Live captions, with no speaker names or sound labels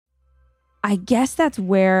I guess that's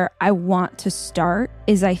where I want to start,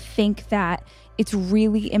 is I think that it's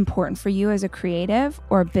really important for you as a creative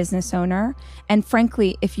or a business owner. And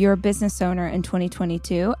frankly, if you're a business owner in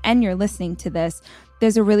 2022 and you're listening to this,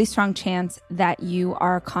 there's a really strong chance that you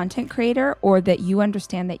are a content creator or that you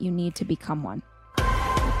understand that you need to become one.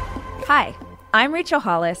 Hi, I'm Rachel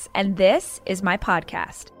Hollis, and this is my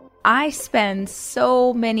podcast. I spend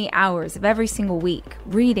so many hours of every single week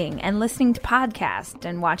reading and listening to podcasts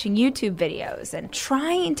and watching YouTube videos and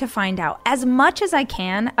trying to find out as much as I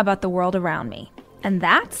can about the world around me. And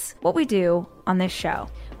that's what we do on this show.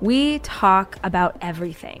 We talk about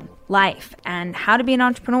everything, life and how to be an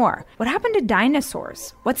entrepreneur. What happened to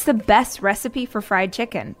dinosaurs? What's the best recipe for fried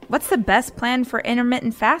chicken? What's the best plan for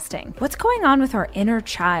intermittent fasting? What's going on with our inner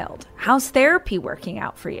child? How's therapy working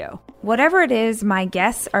out for you? Whatever it is my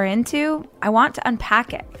guests are into, I want to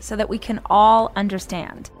unpack it so that we can all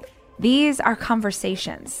understand. These are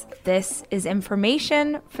conversations. This is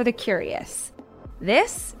information for the curious.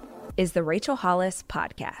 This is the Rachel Hollis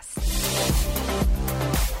Podcast.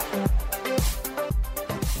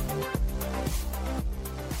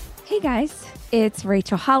 Hey guys, it's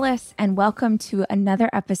Rachel Hollis, and welcome to another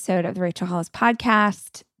episode of the Rachel Hollis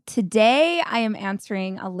Podcast. Today, I am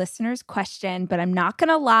answering a listener's question, but I'm not going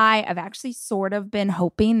to lie, I've actually sort of been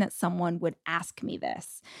hoping that someone would ask me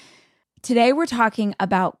this. Today, we're talking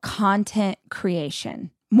about content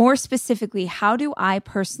creation. More specifically, how do I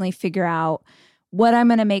personally figure out what I'm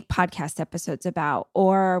going to make podcast episodes about,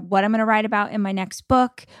 or what I'm going to write about in my next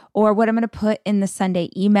book, or what I'm going to put in the Sunday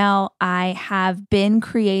email. I have been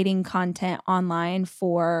creating content online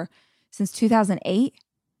since 2008.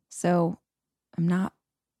 So I'm not,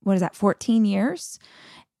 14 years?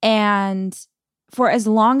 And for as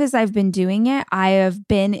long as I've been doing it, I have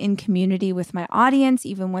been in community with my audience,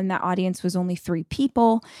 even when that audience was only 3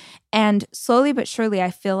 people. And slowly but surely,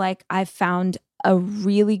 I feel like I've found a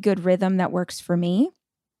really good rhythm that works for me.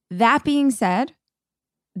 That being said,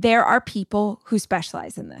 there are people who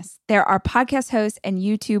specialize in this. There are podcast hosts and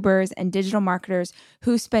YouTubers and digital marketers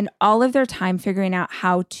who spend all of their time figuring out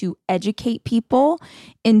how to educate people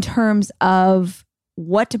in terms of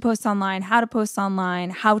what to post online, how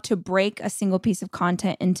to break a single piece of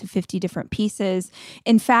content into 50 different pieces.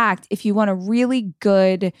 In fact, if you want a really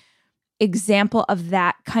good example of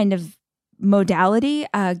that kind of modality,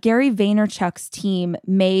 Gary Vaynerchuk's team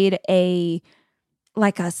made a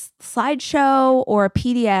slideshow or a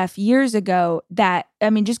PDF years ago that,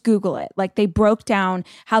 just Google it. They broke down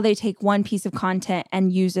how they take one piece of content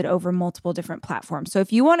and use it over multiple different platforms. So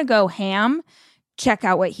if you want to go ham, check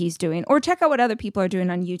out what he's doing, or check out what other people are doing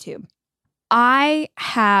on YouTube. I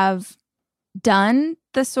have done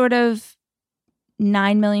the sort of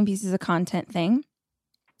 9 million pieces of content thing,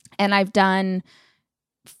 and I've done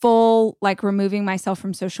full, removing myself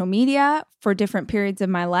from social media for different periods of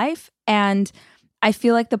my life. And I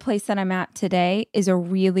feel like the place that I'm at today is a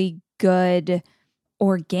really good,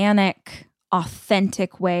 organic,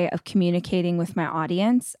 authentic way of communicating with my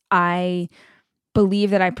audience. I believe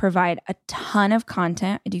that I provide a ton of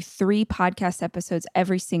content. I do 3 podcast episodes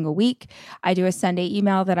every single week. I do a Sunday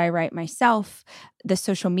email that I write myself. The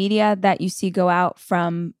social media that you see go out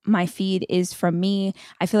from my feed is from me.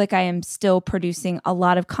 I feel like I am still producing a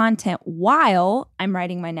lot of content while I'm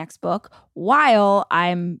writing my next book, while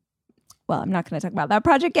I'm not going to talk about that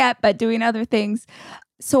project yet, but doing other things.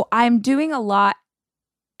 So I'm doing a lot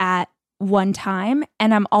at one time,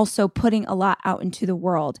 and I'm also putting a lot out into the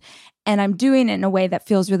world. And I'm doing it in a way that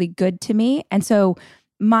feels really good to me. And so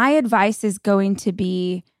my advice is going to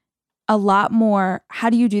be a lot more, how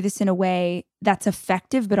do you do this in a way that's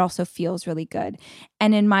effective but also feels really good?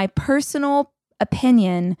 And in my personal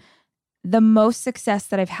opinion, the most success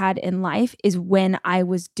that I've had in life is when I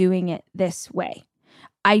was doing it this way.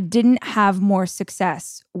 I didn't have more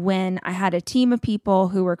success when I had a team of people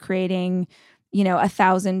who were creating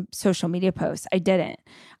 1,000 social media posts. I didn't.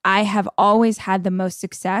 I have always had the most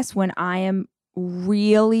success when I am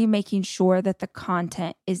really making sure that the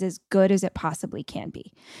content is as good as it possibly can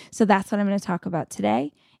be. So that's what I'm going to talk about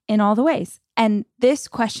today in all the ways. And this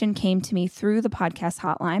question came to me through the podcast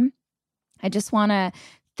hotline. I just want to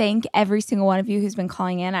thank every single one of you who's been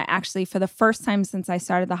calling in. I actually, for the first time since I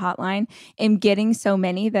started the hotline, am getting so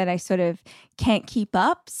many that I sort of can't keep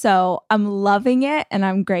up. So I'm loving it and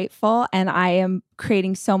I'm grateful. And I am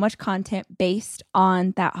creating so much content based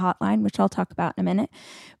on that hotline, which I'll talk about in a minute.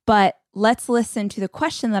 But let's listen to the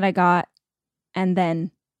question that I got, and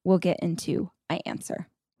then we'll get into my answer.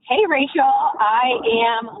 Hey, Rachel. I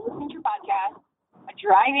am listening to your podcast,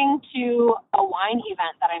 driving to a wine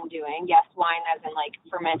event that I'm doing. Yes, wine as in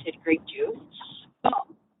fermented grape juice. So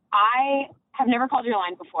I have never called your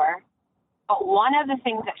line before. But one of the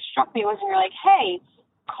things that struck me was when you're like, hey,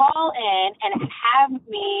 call in and have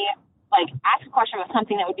me like ask a question about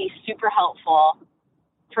something that would be super helpful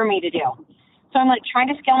for me to do. So I'm like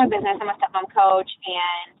trying to scale my business. I'm a stepmom coach,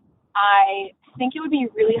 and I think it would be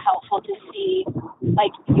really helpful to see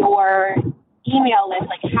like your email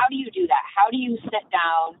list. Like, how do you do that? How do you sit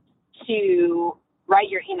down to write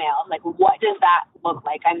your email? Like, what does that look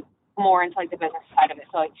like? I'm more into like the business side of it.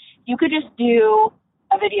 So like, you could just do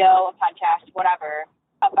a video, a podcast, whatever,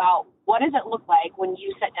 about what does it look like when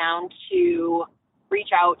you sit down to reach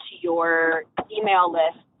out to your email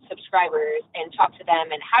list subscribers and talk to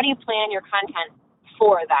them, and how do you plan your content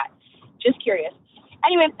for that? Just curious.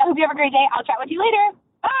 Anyway, I hope you have a great day. I'll chat with you later.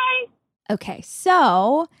 Bye. Okay,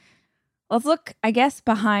 so let's look, I guess,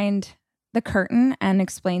 behind the curtain and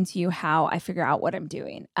explain to you how I figure out what I'm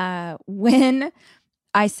doing. When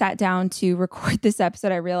I sat down to record this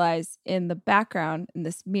episode, I realized in the background, in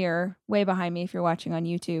this mirror way behind me, if you're watching on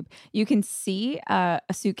YouTube, you can see a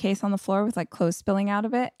suitcase on the floor with like clothes spilling out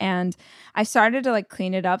of it. And I started to like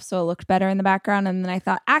clean it up so it looked better in the background. And then I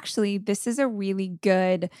thought, actually, this is a really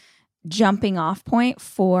good jumping off point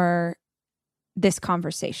for this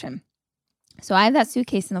conversation. So I have that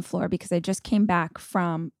suitcase on the floor because I just came back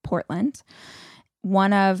from Portland.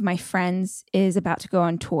 One of my friends is about to go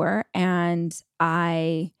on tour, and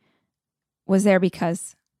I was there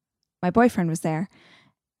because my boyfriend was there,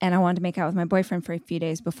 and I wanted to make out with my boyfriend for a few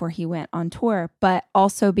days before he went on tour, but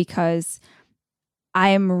also because I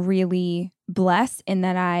am really blessed in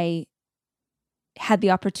that I had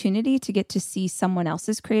the opportunity to get to see someone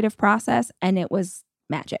else's creative process, and it was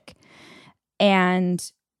magic.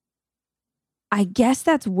 And I guess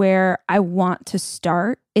that's where I want to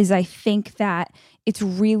start, is I think that it's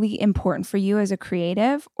really important for you as a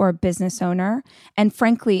creative or a business owner. And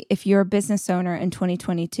frankly, if you're a business owner in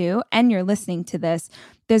 2022 and you're listening to this,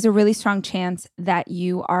 there's a really strong chance that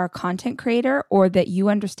you are a content creator or that you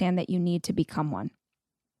understand that you need to become one.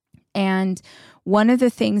 And one of the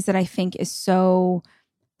things that I think is so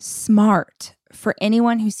smart for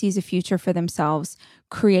anyone who sees a future for themselves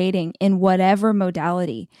creating in whatever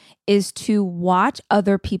modality is to watch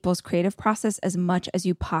other people's creative process as much as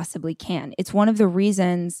you possibly can. It's one of the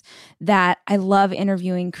reasons that I love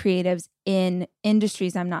interviewing creatives in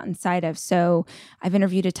industries I'm not inside of. So I've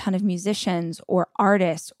interviewed a ton of musicians or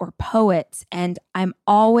artists or poets, and I'm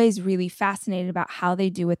always really fascinated about how they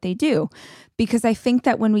do what they do, because I think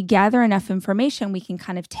that when we gather enough information, we can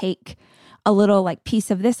kind of take a little like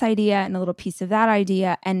piece of this idea and a little piece of that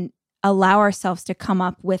idea and allow ourselves to come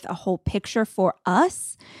up with a whole picture for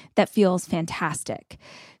us that feels fantastic.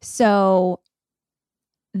 So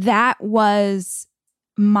that was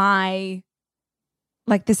my,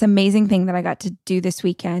 like this amazing thing that I got to do this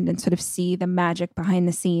weekend and sort of see the magic behind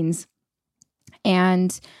the scenes.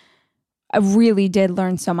 And I really did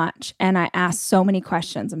learn so much, and I asked so many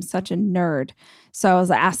questions. I'm such a nerd. So I was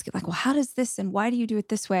asking like, well, how does this, and why do you do it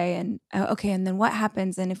this way? And okay, and then what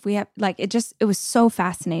happens? And if we have like, it was so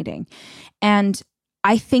fascinating. And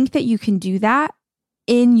I think that you can do that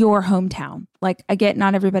in your hometown. Like I get,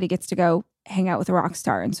 not everybody gets to go hang out with a rock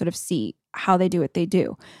star and sort of see how they do what they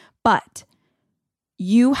do. But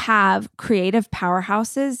you have creative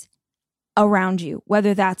powerhouses around you,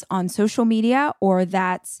 whether that's on social media or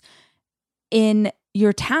that's in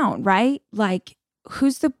your town, right? Like,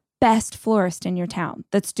 who's the best florist in your town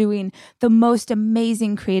that's doing the most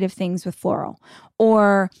amazing creative things with floral?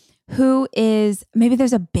 Or maybe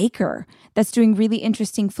there's a baker that's doing really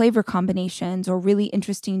interesting flavor combinations or really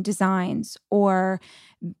interesting designs. Or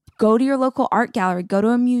go to your local art gallery, go to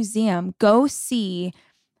a museum, go see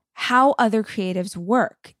how other creatives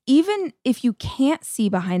work. Even if you can't see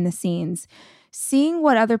behind the scenes, seeing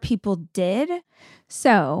what other people did.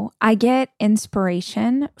 So I get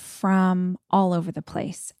inspiration from all over the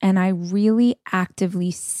place, and I really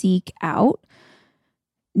actively seek out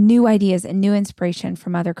new ideas and new inspiration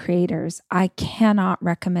from other creators. I cannot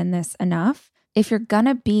recommend this enough. If you're going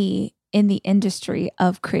to be in the industry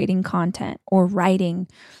of creating content or writing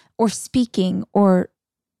or speaking or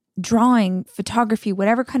drawing, photography,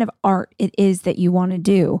 whatever kind of art it is that you want to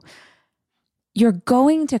do, you're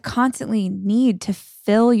going to constantly need to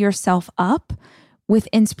fill yourself up with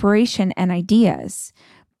inspiration and ideas,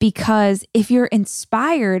 because if you're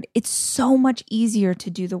inspired, it's so much easier to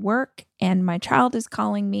do the work. And my child is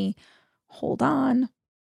calling me. Hold on.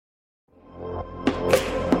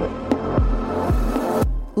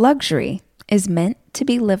 Luxury is meant to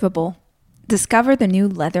be livable. Discover the new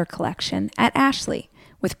leather collection at Ashley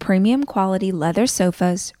with premium quality leather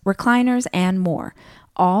sofas, recliners, and more,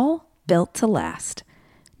 all built to last.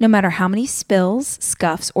 No matter how many spills,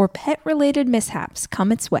 scuffs, or pet-related mishaps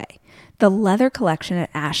come its way, the leather collection at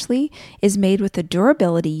Ashley is made with the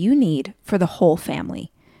durability you need for the whole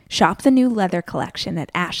family. Shop the new leather collection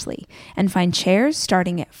at Ashley and find chairs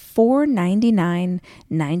starting at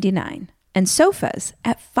 $499.99 and sofas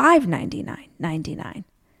at $599.99.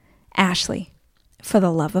 Ashley, for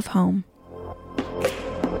the love of home.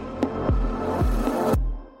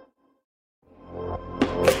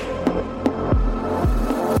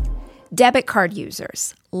 Debit card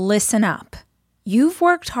users, listen up. You've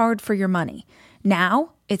worked hard for your money.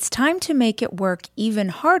 Now it's time to make it work even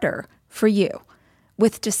harder for you.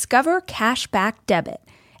 With Discover Cashback Debit,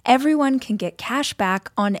 everyone can get cash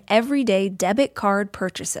back on everyday debit card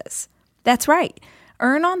purchases. That's right.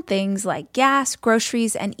 Earn on things like gas,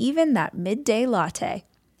 groceries, and even that midday latte.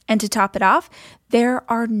 And to top it off, there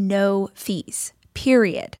are no fees,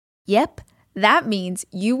 period. Yep, that means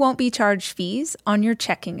you won't be charged fees on your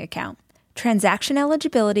checking account. Transaction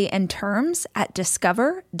eligibility and terms at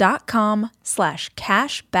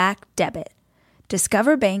discover.com/cashbackdebit.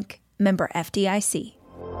 Discover Bank, member FDIC.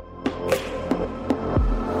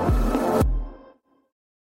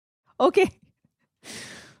 Okay.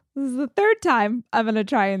 This is the third time I'm going to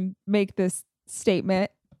try and make this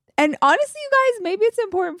statement. And honestly, you guys, maybe it's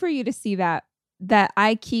important for you to see that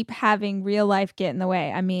I keep having real life get in the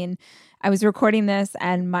way. I mean, I was recording this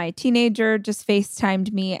and my teenager just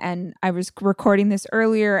FaceTimed me, and I was recording this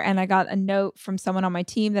earlier and I got a note from someone on my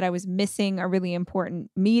team that I was missing a really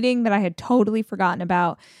important meeting that I had totally forgotten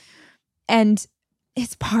about. And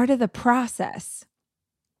it's part of the process.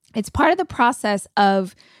 It's part of the process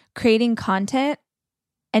of creating content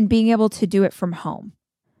and being able to do it from home.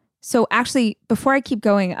 So actually, before I keep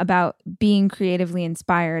going about being creatively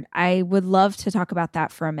inspired, I would love to talk about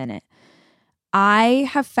that for a minute. I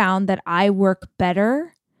have found that I work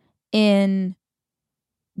better in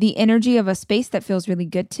the energy of a space that feels really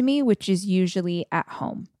good to me, which is usually at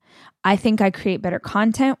home. I think I create better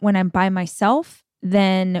content when I'm by myself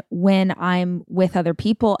than when I'm with other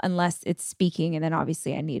people, unless it's speaking. And then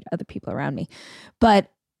obviously I need other people around me. But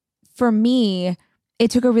for me,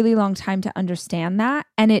 it took a really long time to understand that.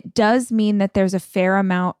 And it does mean that there's a fair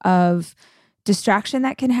amount of distraction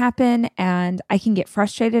that can happen. And I can get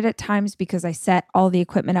frustrated at times because I set all the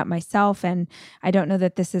equipment up myself. And I don't know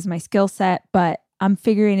that this is my skill set, but I'm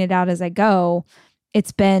figuring it out as I go.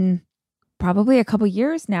 It's been probably a couple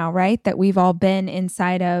years now, right? That we've all been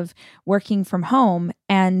inside of working from home.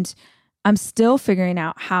 And I'm still figuring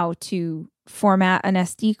out how to format an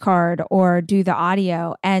SD card or do the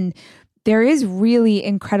audio. And there is really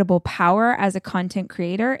incredible power as a content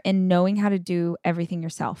creator in knowing how to do everything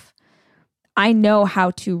yourself. I know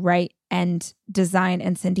how to write and design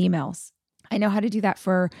and send emails. I know how to do that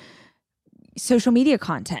for social media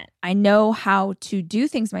content. I know how to do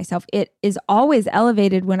things myself. It is always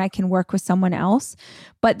elevated when I can work with someone else,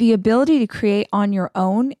 but the ability to create on your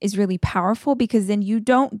own is really powerful because then you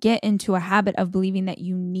don't get into a habit of believing that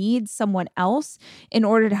you need someone else in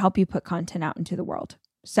order to help you put content out into the world.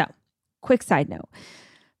 So, quick side note,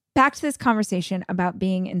 back to this conversation about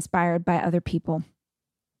being inspired by other people.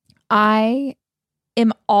 I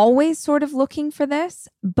am always sort of looking for this,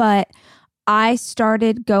 but I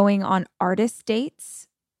started going on artist dates,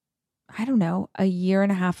 I don't know, a year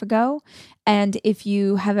and a half ago. And if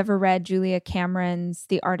you have ever read Julia Cameron's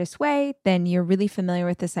The Artist's Way, then you're really familiar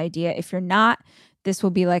with this idea. If you're not, this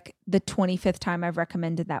will be like the 25th time I've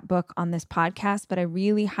recommended that book on this podcast, but I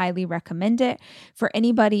really highly recommend it for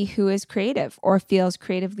anybody who is creative or feels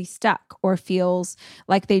creatively stuck or feels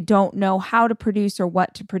like they don't know how to produce or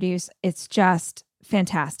what to produce. It's just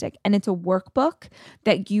fantastic. And it's a workbook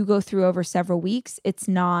that you go through over several weeks. It's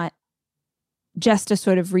not just to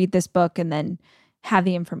sort of read this book and then have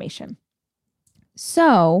the information.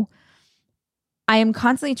 So I am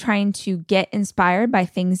constantly trying to get inspired by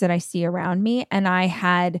things that I see around me. And I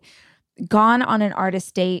had gone on an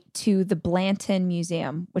artist date to the Blanton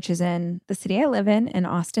Museum, which is in the city I live in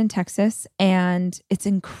Austin, Texas. And it's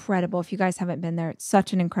incredible. If you guys haven't been there, it's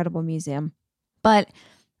such an incredible museum. But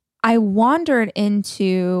I wandered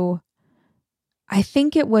into, I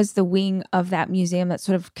think it was the wing of that museum that's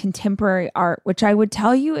sort of contemporary art, which I would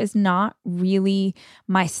tell you is not really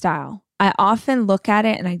my style. I often look at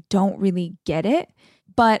it and I don't really get it,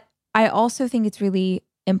 but I also think it's really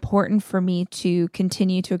important for me to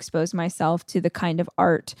continue to expose myself to the kind of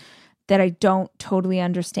art that I don't totally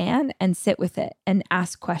understand and sit with it and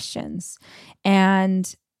ask questions.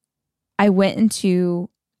 And I went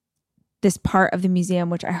into this part of the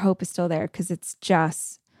museum, which I hope is still there because it's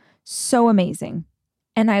just so amazing.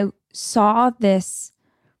 And I saw this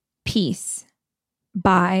piece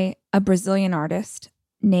by a Brazilian artist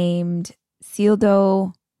named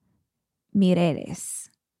Cildo Mireles.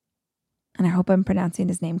 And I hope I'm pronouncing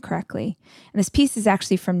his name correctly. And this piece is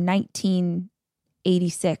actually from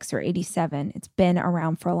 1986 or 87. It's been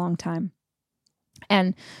around for a long time.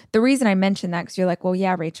 And the reason I mention that, because you're like, well,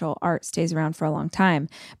 yeah, Rachel, art stays around for a long time.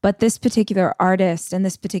 But this particular artist and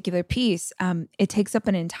this particular piece, it takes up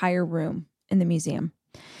an entire room in the museum.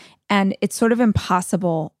 And it's sort of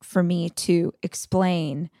impossible for me to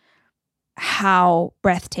explain how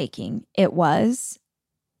breathtaking it was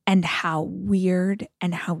and how weird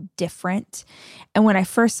and how different. And when I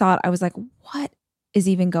first saw it, I was like, what is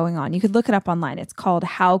even going on? You could look it up online. It's called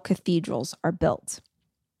How Cathedrals Are Built.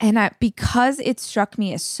 And because it struck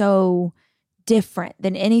me as so different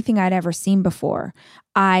than anything I'd ever seen before,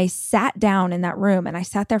 I sat down in that room and I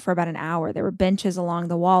sat there for about an hour. There were benches along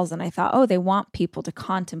the walls and I thought, oh, they want people to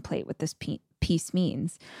contemplate what this piece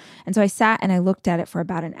means. And so I sat and I looked at it for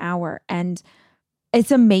about an hour and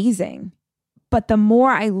it's amazing. But the more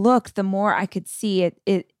I looked, the more I could see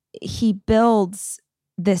it. He builds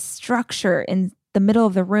this structure in the middle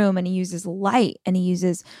of the room and he uses light and he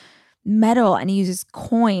uses metal and he uses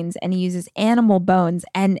coins and he uses animal bones,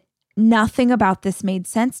 and nothing about this made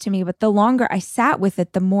sense to me. But the longer I sat with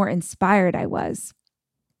it, the more inspired I was.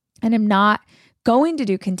 And I'm not going to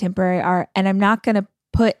do contemporary art, and I'm not going to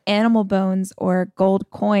put animal bones or gold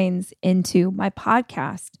coins into my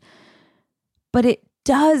podcast. But it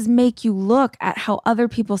does make you look at how other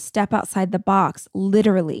people step outside the box,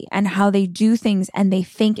 literally, and how they do things and they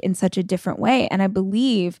think in such a different way. And I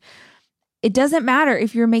believe it doesn't matter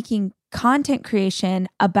if you're making content creation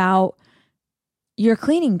about your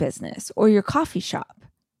cleaning business or your coffee shop.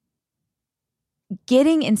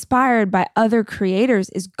 Getting inspired by other creators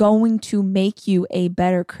is going to make you a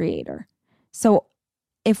better creator. So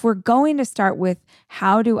if we're going to start with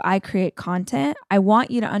how do I create content, I want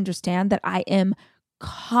you to understand that I am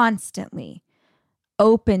constantly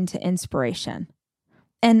open to inspiration.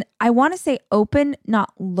 And I want to say open,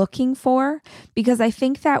 not looking for, because I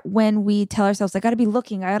think that when we tell ourselves, I got to be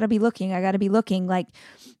looking, like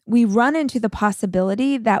we run into the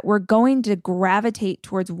possibility that we're going to gravitate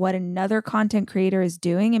towards what another content creator is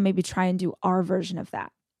doing and maybe try and do our version of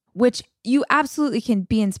that, which you absolutely can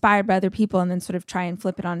be inspired by other people and then sort of try and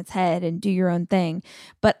flip it on its head and do your own thing.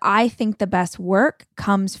 But I think the best work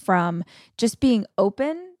comes from just being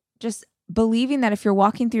open, just believing that if you're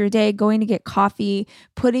walking through your day, going to get coffee,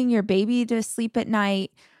 putting your baby to sleep at night,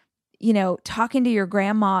 talking to your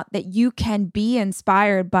grandma, that you can be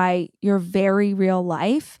inspired by your very real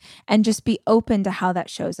life and just be open to how that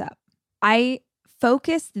shows up. I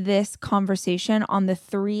focused this conversation on the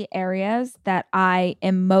 3 areas that I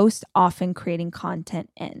am most often creating content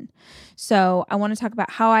in. So I want to talk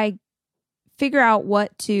about how I figure out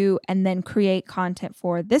what to and then create content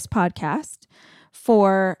for this podcast,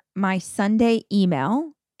 for my Sunday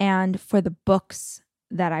email, and for the books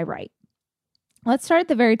that I write. Let's start at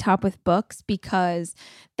the very top with books, because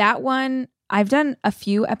that one, I've done a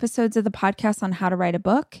few episodes of the podcast on how to write a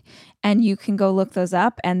book, and you can go look those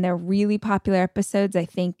up, and they're really popular episodes. I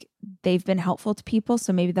think they've been helpful to people,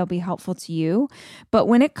 so maybe they'll be helpful to you. But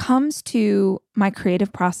when it comes to my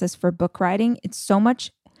creative process for book writing, it's so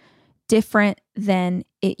much different than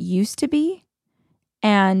it used to be.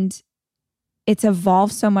 And it's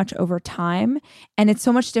evolved so much over time, and it's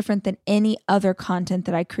so much different than any other content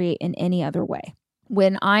that I create in any other way.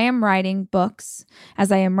 When I am writing books,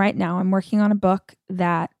 as I am right now, I'm working on a book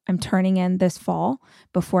that I'm turning in this fall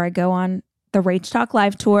before I go on the Rach Talk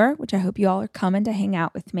Live tour, which I hope you all are coming to hang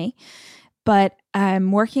out with me. But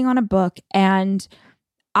I'm working on a book, and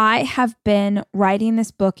I have been writing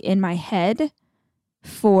this book in my head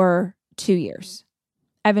for 2 years.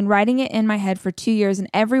 I've been writing it in my head for 2 years, and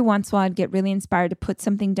every once in a while I'd get really inspired to put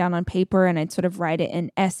something down on paper, and I'd sort of write it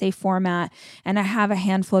in essay format, and I have a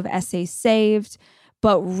handful of essays saved.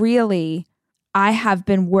 But really, I have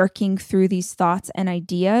been working through these thoughts and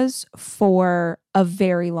ideas for a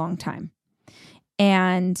very long time.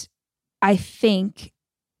 And I think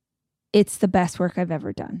it's the best work I've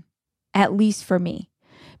ever done, at least for me,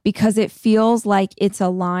 because it feels like it's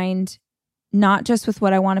aligned not just with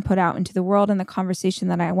what I want to put out into the world and the conversation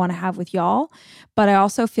that I want to have with y'all, but I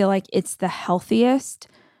also feel like it's the healthiest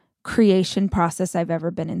creation process I've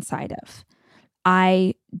ever been inside of.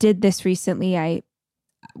 I did this recently. I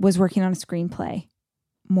was working on a screenplay.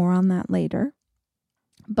 More on that later.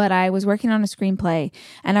 But I was working on a screenplay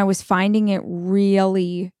and I was finding it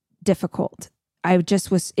really difficult.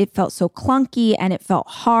 It felt so clunky and it felt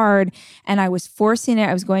hard, and I was forcing it.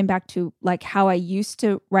 I was going back to like how I used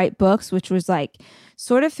to write books, which was like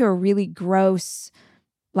sort of through a really gross,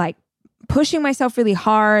 like pushing myself really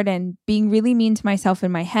hard and being really mean to myself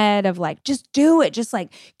in my head of like, just do it, just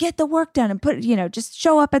like get the work done and put, just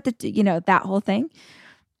show up at the, that whole thing.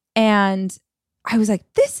 And I was like,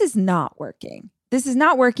 this is not working. This is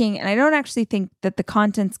not working. And I don't actually think that the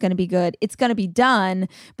content's going to be good. It's going to be done,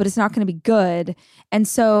 but it's not going to be good. And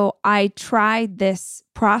so I tried this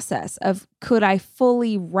process of, could I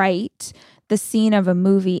fully write the scene of a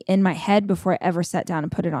movie in my head before I ever sat down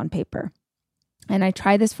and put it on paper? And I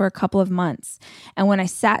tried this for a couple of months. And when I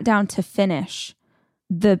sat down to finish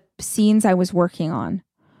the scenes I was working on,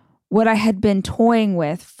 what I had been toying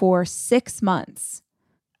with for 6 months,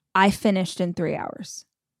 I finished in 3 hours.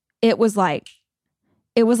 It was like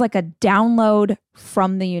a download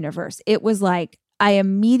from the universe. It was like I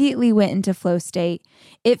immediately went into flow state.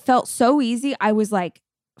 It felt so easy. I was like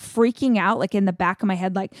freaking out, like in the back of my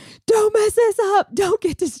head, like, don't mess this up. Don't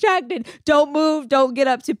get distracted. Don't move. Don't get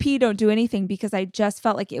up to pee. Don't do anything, because I just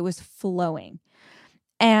felt like it was flowing.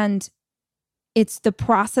 And it's the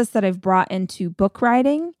process that I've brought into book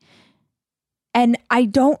writing. And I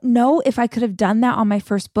don't know if I could have done that on my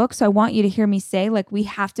first book. So I want you to hear me say, like, we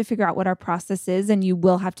have to figure out what our process is, and you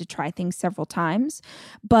will have to try things several times.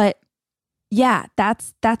 But yeah,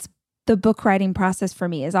 that's the book writing process for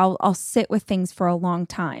me. Is I'll sit with things for a long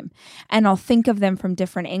time, and I'll think of them from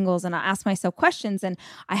different angles, and I'll ask myself questions, and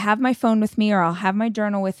I have my phone with me, or I'll have my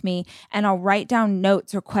journal with me, and I'll write down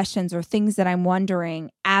notes or questions or things that I'm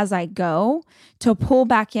wondering as I go to pull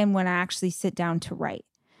back in when I actually sit down to write.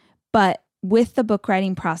 But with the book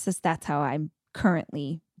writing process, that's how I'm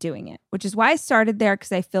currently doing it, which is why I started there,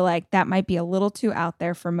 because I feel like that might be a little too out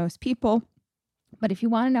there for most people. But if you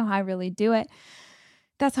want to know how I really do it,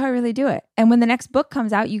 that's how I really do it. And when the next book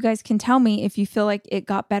comes out, you guys can tell me if you feel like it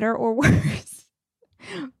got better or worse.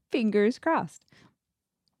 Fingers crossed.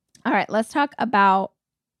 All right, let's talk about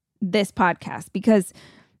this podcast, because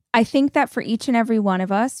I think that for each and every one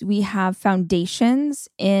of us, we have foundations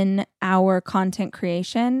in our content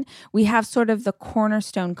creation. We have sort of the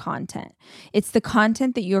cornerstone content. It's the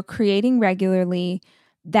content that you're creating regularly,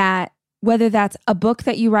 that whether that's a book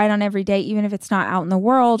that you write on every day, even if it's not out in the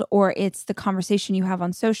world, or it's the conversation you have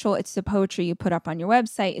on social, it's the poetry you put up on your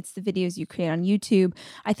website, it's the videos you create on YouTube.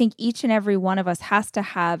 I think each and every one of us has to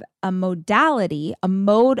have a modality, a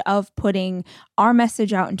mode of putting our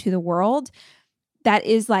message out into the world that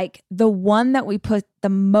is like the one that we put the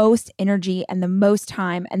most energy and the most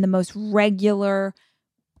time and the most regular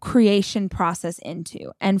creation process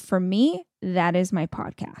into. And for me, that is my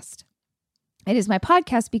podcast. It is my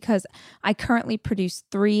podcast because I currently produce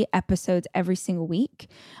 3 episodes every single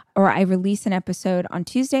week, or I release an episode on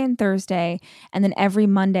Tuesday and Thursday. And then every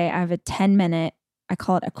Monday I have a 10-minute, I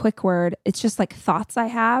call it a quick word. It's just like thoughts I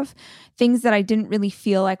have, things that I didn't really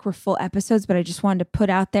feel like were full episodes, but I just wanted to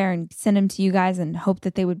put out there and send them to you guys and hope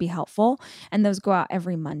that they would be helpful. And those go out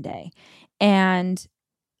every Monday. And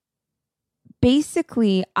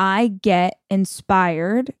basically, I get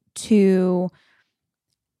inspired to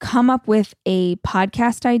come up with a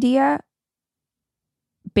podcast idea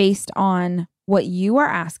based on what you are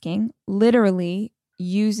asking, literally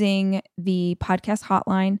using the podcast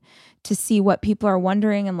hotline to see what people are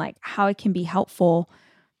wondering and like how it can be helpful.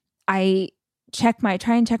 I try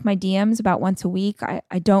and check my DMs about once a week.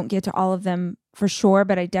 I don't get to all of them for sure,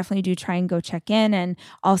 but I definitely do try and go check in, and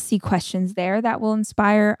I'll see questions there that will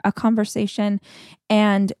inspire a conversation.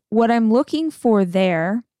 And what I'm looking for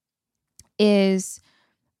there is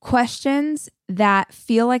questions that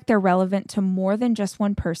feel like they're relevant to more than just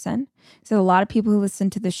one person. So a lot of people who listen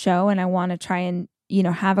to the show, and I want to try and,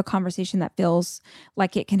 have a conversation that feels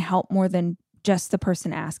like it can help more than just the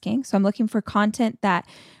person asking. So I'm looking for content that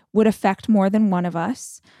would affect more than one of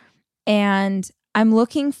us. And I'm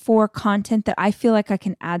looking for content that I feel like I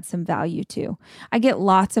can add some value to. I get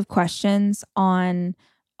lots of questions on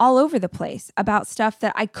all over the place about stuff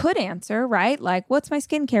that I could answer, right? Like, what's my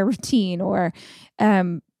skincare routine, or,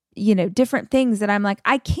 different things that I'm like,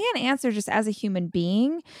 I can't answer just as a human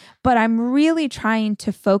being, but I'm really trying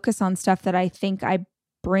to focus on stuff that I think I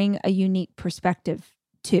bring a unique perspective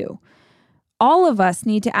to. All of us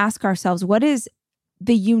need to ask ourselves, what is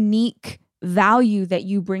the unique value that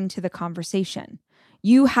you bring to the conversation?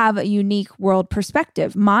 You have a unique world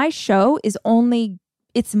perspective. My show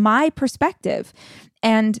it's my perspective.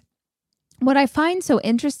 And what I find so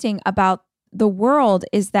interesting about the world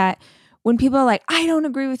is that when people are like, I don't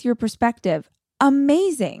agree with your perspective,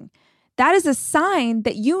 amazing. That is a sign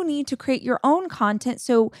that you need to create your own content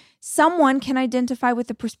so someone can identify with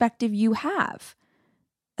the perspective you have.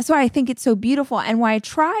 That's why I think it's so beautiful, and why I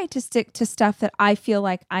try to stick to stuff that I feel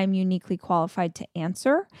like I'm uniquely qualified to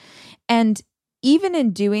answer. And even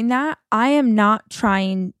in doing that, I am not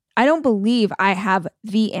trying, I don't believe I have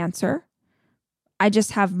the answer. I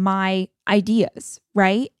just have my ideas,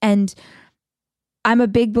 right? And I'm a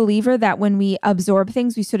big believer that when we absorb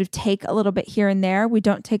things, we sort of take a little bit here and there. We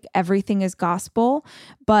don't take everything as gospel,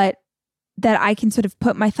 but that I can sort of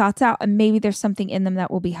put my thoughts out and maybe there's something in them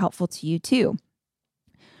that will be helpful to you too.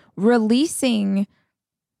 Releasing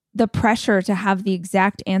the pressure to have the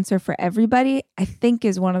exact answer for everybody, I think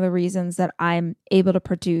is one of the reasons that I'm able to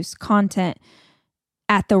produce content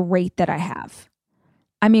at the rate that I have.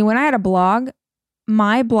 I mean, when I had a blog,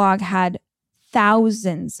 my blog had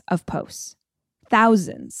thousands of posts,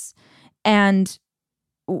 thousands. And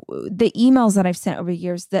the emails that I've sent over the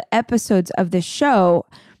years, the episodes of the show,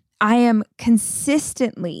 I am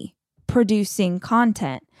consistently producing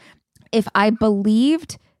content. If I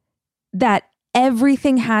believed that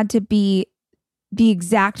everything had to be the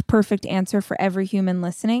exact perfect answer for every human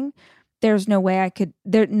listening, there's no way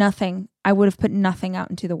I would have put nothing out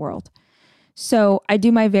into the world. So I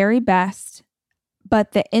do my very best,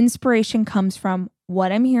 but the inspiration comes from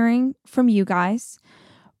what I'm hearing from you guys,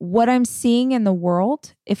 what I'm seeing in the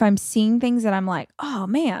world. If I'm seeing things that I'm like, oh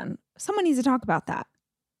man, someone needs to talk about that,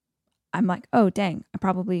 I'm like, oh dang, I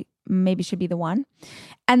probably maybe should be the one.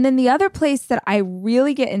 And then the other place that I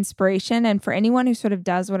really get inspiration, and for anyone who sort of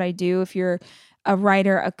does what I do, if you're a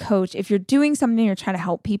writer, a coach, if you're doing something, you're trying to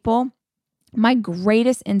help people, my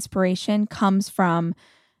greatest inspiration comes from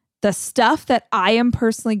the stuff that I am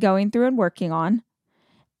personally going through and working on,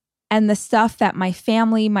 and the stuff that my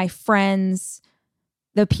family, my friends,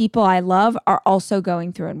 the people I love are also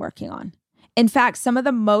going through and working on. In fact, some of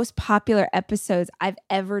the most popular episodes I've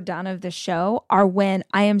ever done of the show are when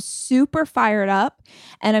I am super fired up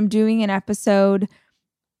and I'm doing an episode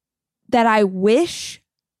that I wish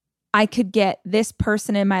I could get this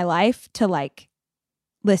person in my life to like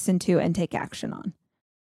listen to and take action on.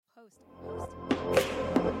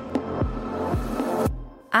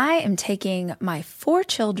 I am taking my 4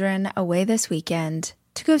 children away this weekend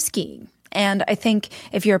to go skiing. And I think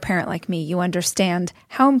if you're a parent like me, you understand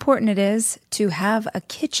how important it is to have a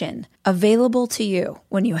kitchen available to you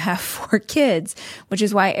when you have 4 kids, which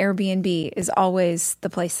is why Airbnb is always the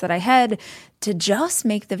place that I head to just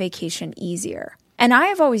make the vacation easier. And I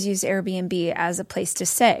have always used Airbnb as a place to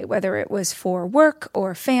stay, whether it was for work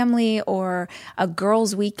or family or a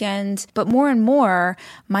girls' weekend. But more and more,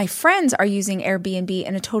 my friends are using Airbnb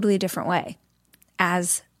in a totally different way,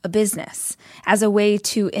 as a business, as a way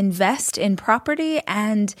to invest in property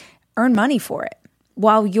and earn money for it.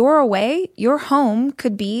 While you're away, your home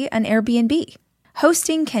could be an Airbnb.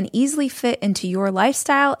 Hosting can easily fit into your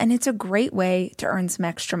lifestyle, and it's a great way to earn some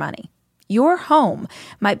extra money. Your home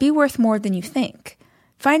might be worth more than you think.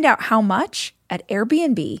 Find out how much at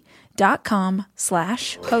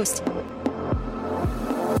airbnb.com/host.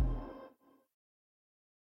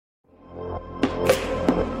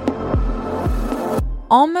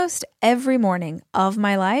 Almost every morning of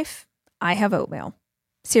my life, I have oatmeal.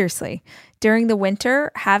 Seriously, during the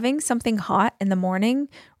winter, having something hot in the morning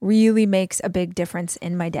really makes a big difference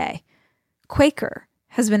in my day. Quaker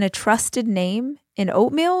has been a trusted name in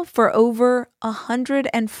oatmeal for over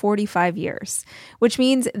 145 years, which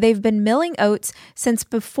means they've been milling oats since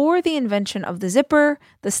before the invention of the zipper,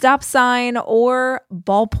 the stop sign, or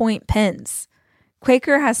ballpoint pens.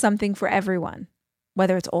 Quaker has something for everyone,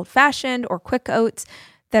 whether it's old-fashioned or quick oats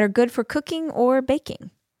that are good for cooking or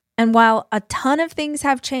baking. And while a ton of things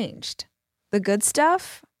have changed, the good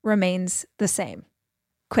stuff remains the same.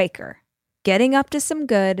 Quaker, getting up to some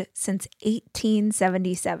good since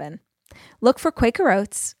 1877. Look for Quaker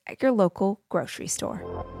Oats at your local grocery store.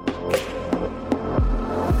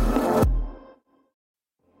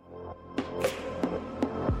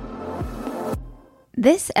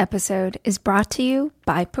 This episode is brought to you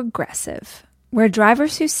by Progressive, where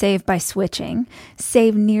drivers who save by switching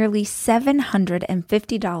save nearly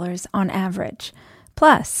 $750 on average.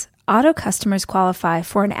 Plus, auto customers qualify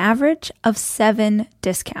for an average of 7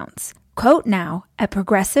 discounts. Quote now at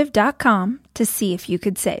progressive.com to see if you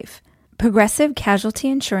could save. Progressive Casualty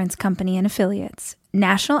Insurance Company and Affiliates.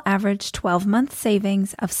 National average 12-month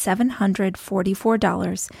savings of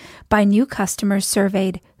 $744 by new customers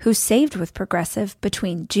surveyed who saved with Progressive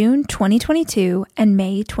between June 2022 and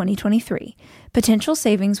May 2023. Potential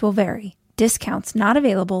savings will vary. Discounts not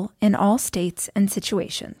available in all states and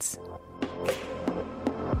situations.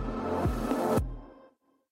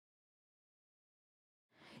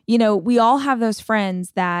 You know, we all have those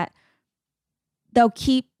friends that they'll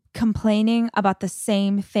keep complaining about the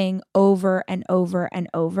same thing over and over and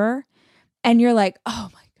over. And you're like, oh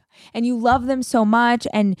my God. And you love them so much.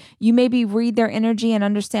 And you maybe read their energy and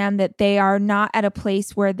understand that they are not at a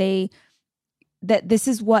place where they that this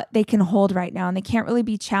is what they can hold right now and they can't really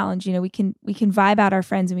be challenged. You know, we can vibe out our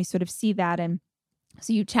friends and we sort of see that. And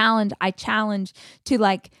so I challenge to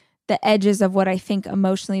like the edges of what I think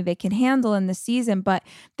emotionally they can handle in the season. But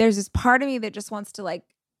there's this part of me that just wants to like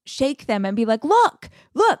shake them and be like, look,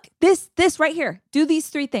 this right here, do these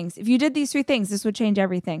 3 things. If you did these 3 things, this would change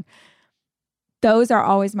everything. Those are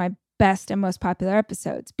always my best and most popular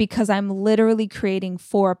episodes because I'm literally creating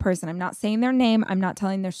for a person. I'm not saying their name. I'm not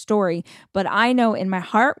telling their story, but I know in my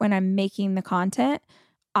heart when I'm making the content,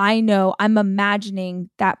 I know I'm imagining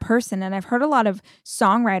that person. And I've heard a lot of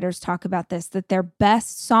songwriters talk about this, that their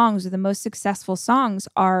best songs or the most successful songs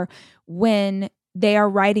are when they are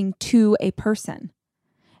writing to a person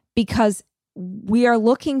because we are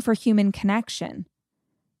looking for human connection.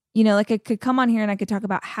 You know, like I could come on here and I could talk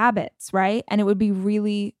about habits, right? And it would be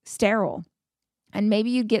really sterile. And maybe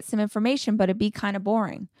you'd get some information, but it'd be kind of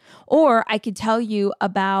boring. Or I could tell you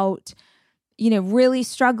about, you know, really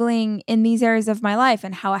struggling in these areas of my life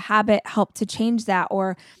and how a habit helped to change that,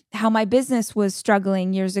 or how my business was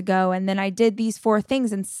struggling years ago. And then I did these 4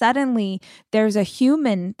 things and suddenly there's a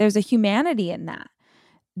humanity in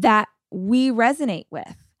that we resonate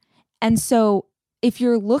with. And so if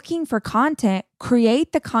you're looking for content,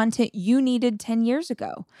 create the content you needed 10 years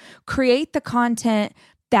ago. Create the content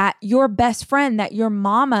that your best friend, that your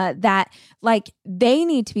mama, that like they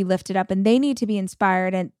need to be lifted up and they need to be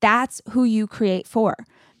inspired. And that's who you create for.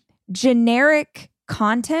 Generic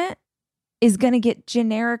content is going to get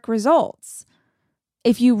generic results.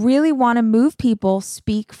 If you really want to move people,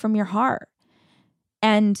 speak from your heart.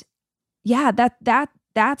 And yeah,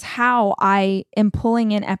 that's how I am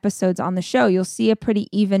pulling in episodes on the show. You'll see a pretty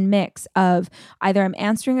even mix of either I'm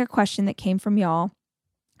answering a question that came from y'all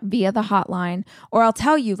via the hotline, or I'll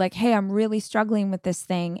tell you like, hey, I'm really struggling with this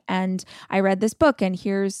thing and I read this book and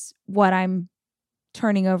here's what I'm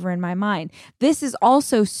turning over in my mind. This is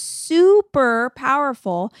also super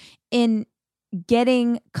powerful in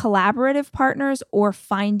getting collaborative partners or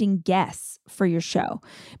finding guests for your show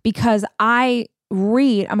because I'm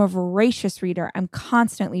a voracious reader. I'm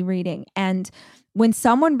constantly reading. And when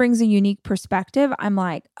someone brings a unique perspective, I'm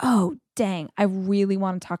like, oh, dang, I really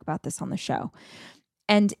want to talk about this on the show.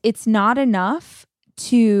 And it's not enough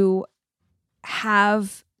to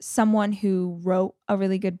have someone who wrote a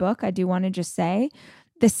really good book. I do want to just say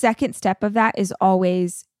the second step of that is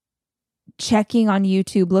always checking on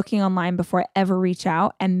YouTube, looking online before I ever reach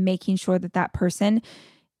out and making sure that that person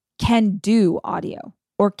can do audio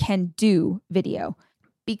or can do video,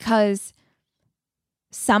 because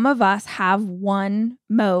some of us have one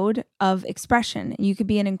mode of expression. You could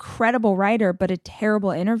be an incredible writer, but a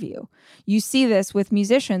terrible interview. You see this with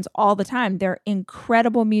musicians all the time. They're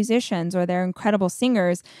incredible musicians or they're incredible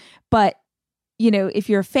singers, but you know, if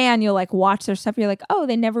you're a fan, you'll like watch their stuff. You're like, oh,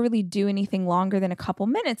 they never really do anything longer than a couple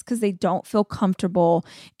minutes because they don't feel comfortable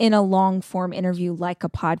in a long form interview like a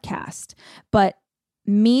podcast. But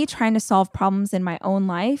me trying to solve problems in my own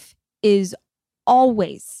life is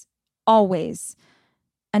always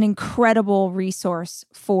an incredible resource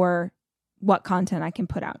for what content I can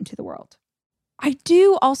put out into the world. I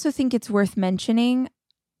do also think it's worth mentioning,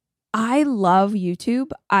 I love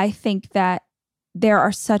YouTube. I think that there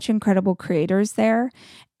are such incredible creators there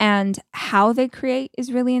and how they create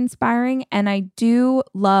is really inspiring. And I do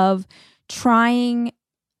love trying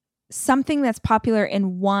something that's popular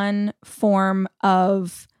in one form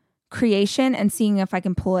of creation and seeing if I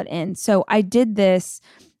can pull it in. So I did this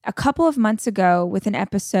a couple of months ago with an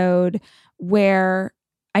episode where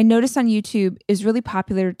I noticed on YouTube is really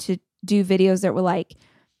popular to do videos that were like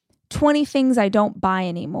 20 things I don't buy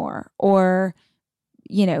anymore, or,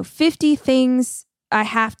 you know, 50 things I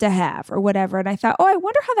have to have or whatever. And I thought, oh, I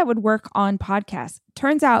wonder how that would work on podcasts.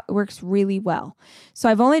 Turns out it works really well. So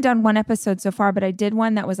I've only done one episode so far, but I did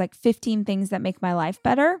one that was like 15 things that make my life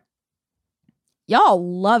better.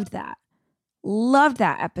 Y'all loved that. Loved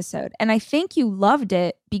that episode. And I think you loved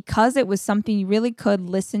it because it was something you really could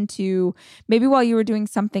listen to maybe while you were doing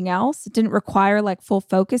something else. It didn't require like full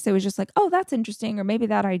focus. It was just like, oh, that's interesting, or maybe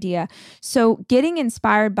that idea. So getting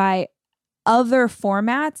inspired by other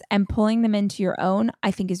formats and pulling them into your own,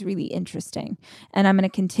 I think is really interesting. And I'm going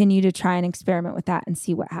to continue to try and experiment with that and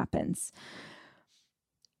see what happens.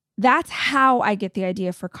 That's how I get the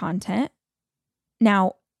idea for content.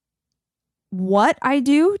 Now, what I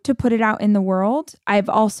do to put it out in the world, I've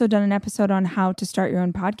also done an episode on how to start your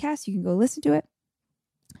own podcast. You can go listen to it.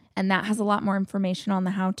 And that has a lot more information on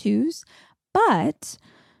the how-tos. But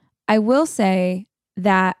I will say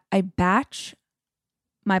that I batch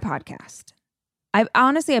my podcast. I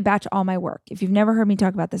batch all my work. If you've never heard me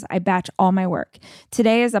talk about this, I batch all my work.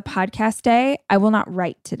 Today is a podcast day. I will not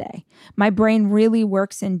write today. My brain really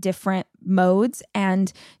works in different modes,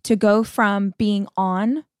 and to go from being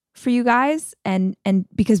on for you guys and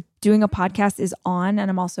because doing a podcast is on,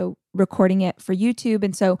 and I'm also recording it for YouTube.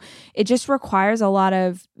 And so it just requires a lot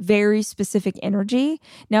of very specific energy.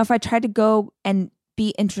 Now, if I try to go and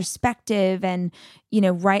be introspective and,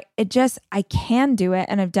 write, I can do it.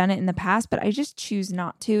 And I've done it in the past, but I just choose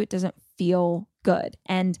not to. It doesn't feel good.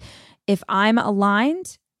 And if I'm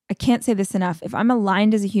aligned, I can't say this enough. If I'm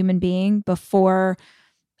aligned as a human being before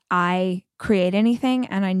I create anything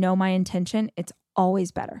and I know my intention, it's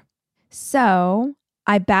always better. So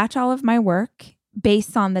I batch all of my work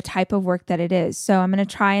based on the type of work that it is. So I'm going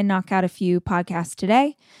to try and knock out a few podcasts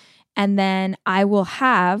today, and then I will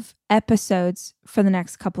have episodes for the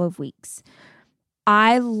next couple of weeks.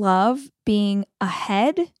 I love being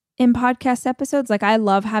ahead in podcast episodes. Like, I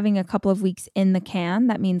love having a couple of weeks in the can.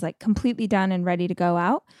 That means like completely done and ready to go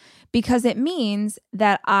out, because it means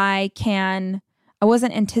that I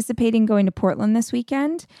wasn't anticipating going to Portland this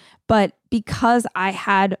weekend, but because I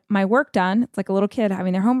had my work done, it's like a little kid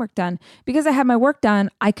having their homework done. Because I had my work done,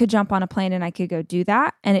 I could jump on a plane and I could go do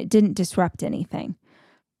that, and it didn't disrupt anything.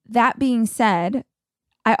 That being said,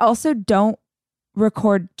 I also don't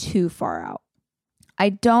record too far out. I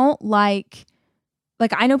don't like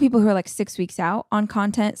I know people who are like 6 weeks out on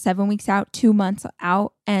content, 7 weeks out, 2 months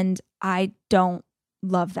out, and I don't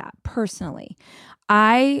love that personally.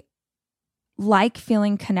 I like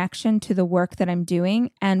feeling connection to the work that I'm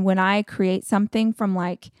doing. And when I create something from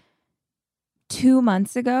like 2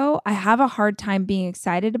 months ago, I have a hard time being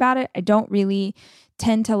excited about it. I don't really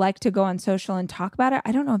tend to like to go on social and talk about it.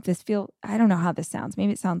 I don't know how this sounds.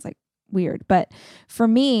 Maybe it sounds like weird, but for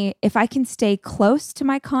me, if I can stay close to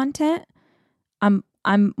my content,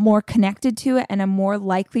 I'm more connected to it, and I'm more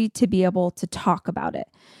likely to be able to talk about it.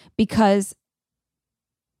 Because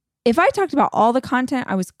if I talked about all the content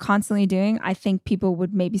I was constantly doing, I think people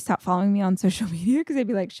would maybe stop following me on social media, because they'd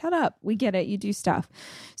be like, shut up, we get it, you do stuff.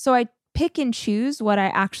 So I pick and choose what I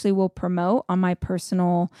actually will promote on my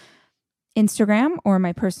personal Instagram or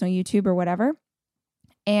my personal YouTube or whatever.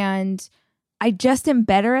 And I just am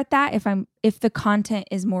better at that if the content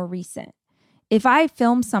is more recent. If I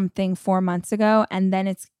film something 4 months ago and then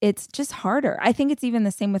it's just harder. I think it's even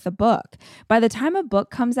the same with a book. By the time a book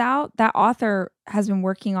comes out, that author has been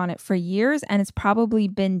working on it for years, and it's probably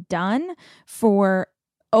been done for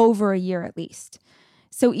over a year at least.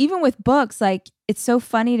 So even with books, like, it's so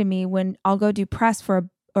funny to me when I'll go do press for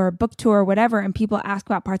a book tour or whatever, and people ask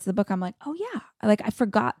about parts of the book, I'm like, oh yeah, I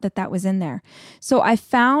forgot that was in there. So I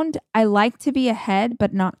found I like to be ahead,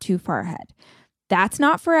 but not too far ahead. That's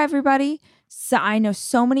not for everybody. So I know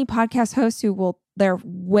so many podcast hosts they're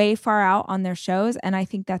way far out on their shows, and I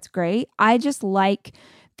think that's great. I just like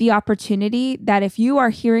the opportunity that if you are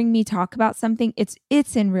hearing me talk about something,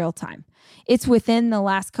 it's in real time. It's within the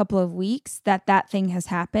last couple of weeks that thing has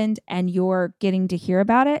happened, and you're getting to hear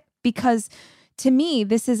about it. Because to me,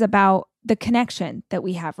 this is about the connection that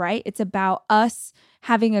we have, right? It's about us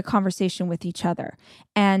having a conversation with each other.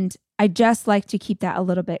 And I just like to keep that a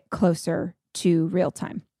little bit closer to real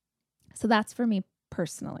time. So that's for me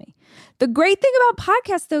personally. The great thing about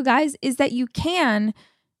podcasts, though, guys, is that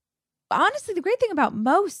honestly, the great thing about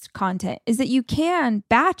most content is that you can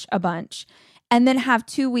batch a bunch and then have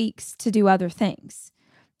 2 weeks to do other things.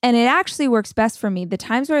 And it actually works best for me. The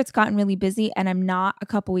times where it's gotten really busy and I'm not a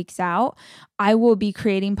couple weeks out, I will be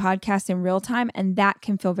creating podcasts in real time, and that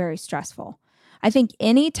can feel very stressful. I think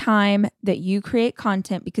any time that you create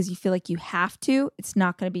content because you feel like you have to, it's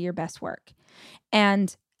not going to be your best work.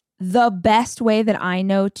 And the best way that I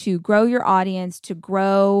know to grow your audience, to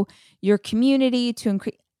grow your community,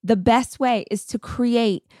 the best way is to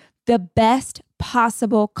create the best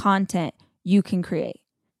possible content you can create.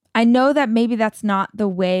 I know that maybe that's not the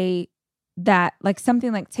way that, like,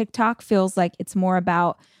 something like TikTok feels like it's more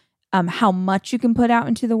about how much you can put out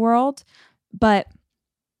into the world, but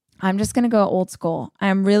I'm just going to go old school.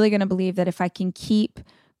 I'm really going to believe that if I can keep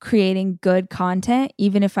creating good content,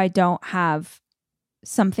 even if I don't have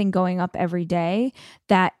something going up every day,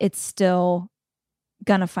 that it's still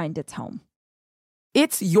gonna find its home.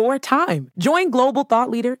 It's your time. Join global thought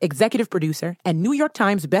leader, executive producer, and New York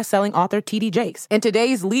Times bestselling author T.D. Jakes and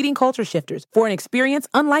today's leading culture shifters for an experience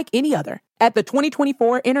unlike any other. At the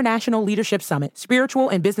 2024 International Leadership Summit, spiritual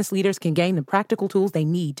and business leaders can gain the practical tools they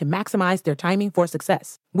need to maximize their timing for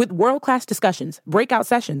success. With world-class discussions, breakout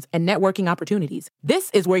sessions, and networking opportunities, this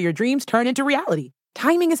is where your dreams turn into reality.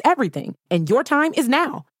 Timing is everything, and your time is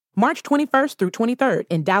now. March 21st through 23rd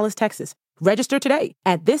in Dallas, Texas. Register today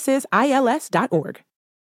at thisisils.org.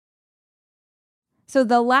 So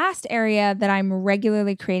the last area that I'm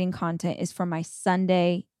regularly creating content is for my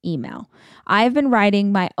Sunday email. I've been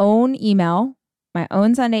writing my own email, my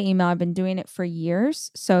own Sunday email. I've been doing it for years.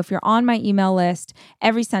 So if you're on my email list,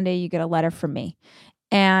 every Sunday you get a letter from me.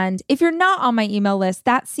 And if you're not on my email list,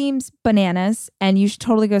 that seems bananas and you should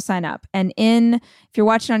totally go sign up. And if you're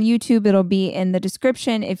watching on YouTube, it'll be in the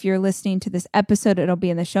description. If you're listening to this episode, it'll be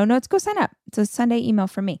in the show notes. Go sign up. It's a Sunday email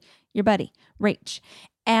from me, your buddy, Rach.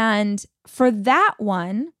 And for that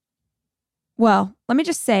one, well, let me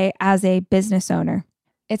just say, as a business owner,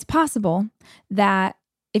 it's possible that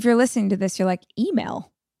if you're listening to this, you're like,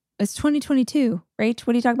 email? It's 2022. Rach,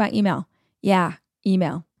 what are you talking about? Email. Yeah,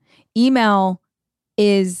 email. Email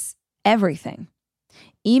is everything.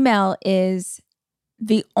 Email is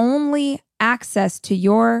the only access to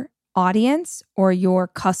your audience or your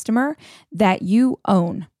customer that you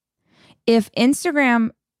own. If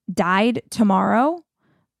Instagram died tomorrow,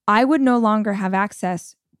 I would no longer have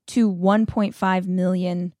access to 1.5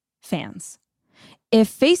 million fans. If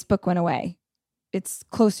Facebook went away, it's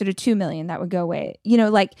closer to 2 million that would go away. You know,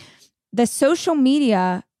 like the social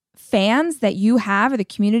media fans that you have or the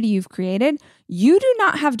community you've created, you do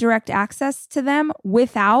not have direct access to them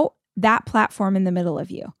without that platform in the middle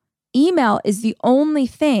of you. Email is the only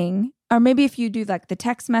thing, or maybe if you do like the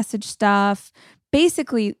text message stuff,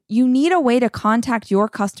 basically you need a way to contact your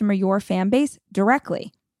customer, your fan base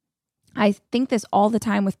directly. I think this all the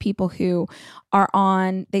time with people who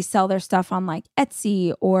they sell their stuff on like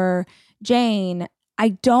Etsy or Jane. I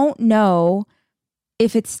don't know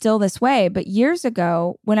if it's still this way, but years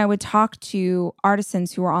ago when I would talk to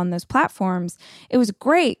artisans who were on those platforms, it was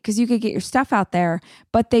great because you could get your stuff out there,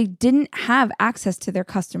 but they didn't have access to their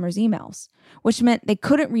customers' emails, which meant they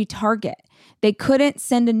couldn't retarget. They couldn't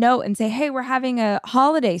send a note and say, hey, we're having a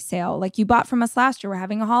holiday sale. Like you bought from us last year, we're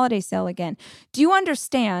having a holiday sale again. Do you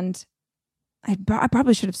understand? I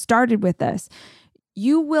probably should have started with this.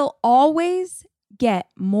 You will always get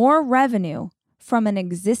more revenue from an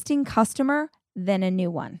existing customer than a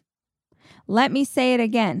new one. Let me say it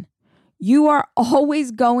again. You are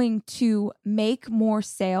always going to make more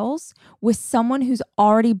sales with someone who's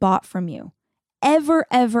already bought from you, ever,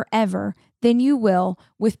 than you will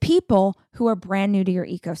with people who are brand new to your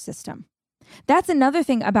ecosystem. That's another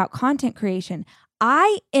thing about content creation.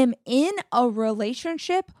 I am in a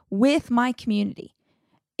relationship with my community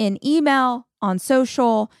in email, on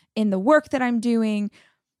social, in the work that I'm doing,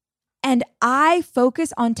 and I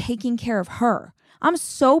focus on taking care of her. I'm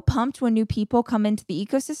so pumped when new people come into the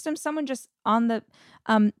ecosystem. Someone just on the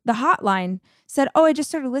hotline said, oh, I just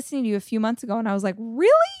started listening to you a few months ago. And I was like,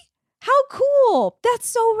 really? How cool. That's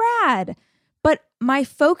so rad. But my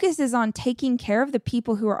focus is on taking care of the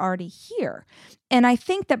people who are already here. And I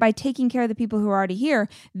think that by taking care of the people who are already here,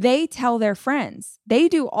 they tell their friends. They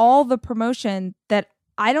do all the promotion that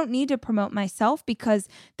I don't need to promote myself because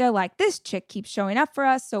they're like, this chick keeps showing up for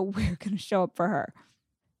us, so we're going to show up for her.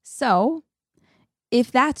 So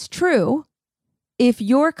if that's true, if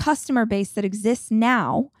your customer base that exists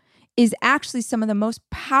now is actually some of the most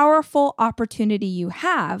powerful opportunity you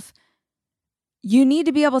have, you need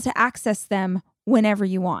to be able to access them whenever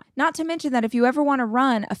you want. Not to mention that if you ever want to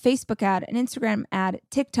run a Facebook ad, an Instagram ad,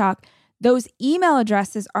 TikTok, those email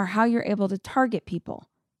addresses are how you're able to target people.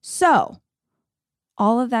 So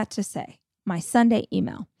all of that to say, my Sunday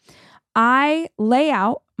email. I lay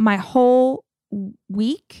out my whole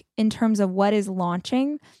week in terms of what is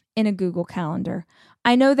launching in a Google Calendar.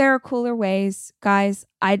 I know there are cooler ways, guys.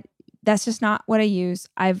 That's just not what I use.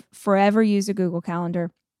 I've forever used a Google Calendar.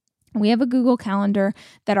 We have a Google Calendar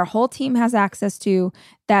that our whole team has access to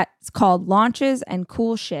that's called Launches and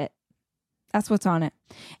Cool Shit. That's what's on it.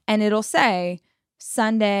 And it'll say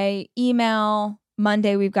Sunday email,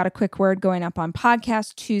 Monday we've got a quick word going up on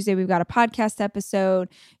podcast, Tuesday we've got a podcast episode,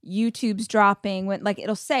 YouTube's dropping,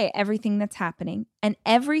 it'll say everything that's happening. And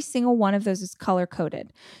every single one of those is color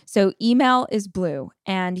coded. So email is blue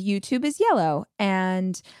and YouTube is yellow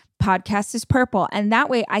and podcast is purple. And that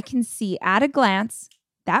way I can see at a glance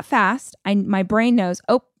that fast. My brain knows,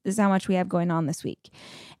 oh, this is how much we have going on this week.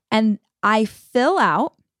 And I fill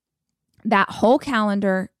out that whole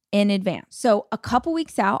calendar in advance. So a couple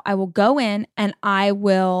weeks out, I will go in and I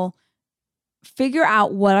will figure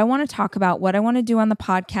out what I want to talk about, what I want to do on the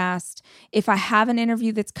podcast. If I have an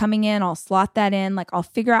interview that's coming in, I'll slot that in. I'll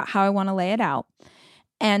figure out how I want to lay it out.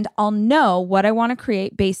 And I'll know what I want to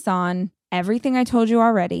create based on everything I told you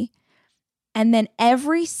already. And then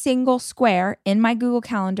every single square in my Google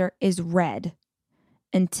Calendar is red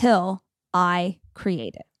until I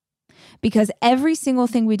create it. Because every single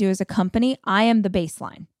thing we do as a company, I am the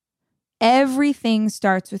baseline. Everything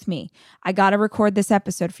starts with me. I got to record this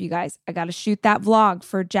episode for you guys. I got to shoot that vlog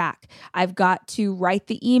for Jack. I've got to write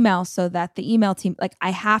the email so that the email team, like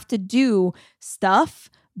I have to do stuff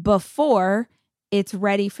before it's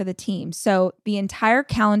ready for the team. So the entire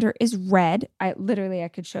calendar is red. I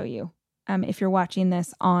could show you. If you're watching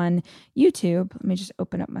this on YouTube, let me just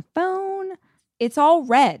open up my phone. It's all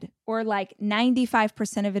red, or like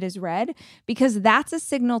 95% of it is red, because that's a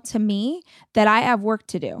signal to me that I have work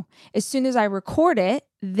to do. As soon as I record it,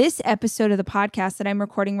 this episode of the podcast that I'm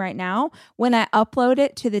recording right now, when I upload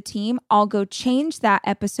it to the team, I'll go change that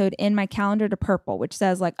episode in my calendar to purple, which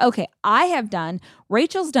says like, okay,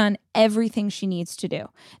 Rachel's done everything she needs to do.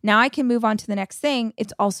 Now I can move on to the next thing.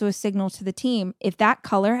 It's also a signal to the team. If that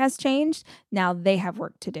color has changed, now they have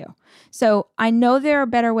work to do. So I know there are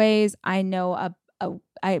better ways. I know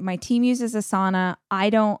my team uses Asana.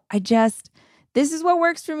 This is what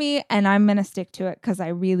works for me, and I'm going to stick to it because I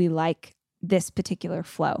really like this particular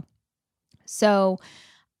flow. So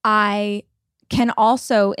I can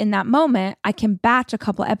also, in that moment, I can batch a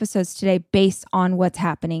couple episodes today based on what's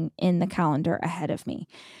happening in the calendar ahead of me.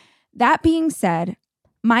 That being said,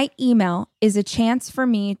 my email is a chance for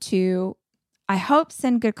me to, I hope,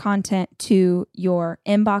 send good content to your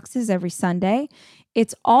inboxes every Sunday.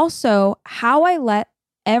 It's also how I let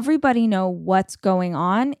everybody know what's going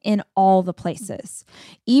on in all the places.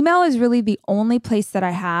 Email is really the only place that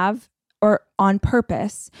I have, or on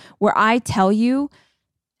purpose, where I tell you,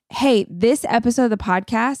 hey, this episode of the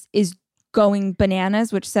podcast is going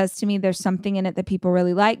bananas, which says to me there's something in it that people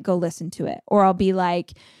really like, go listen to it. Or I'll be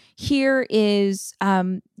like, here is,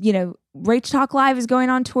 Rach Talk Live is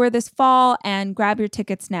going on tour this fall and grab your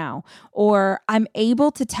tickets now. Or I'm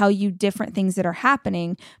able to tell you different things that are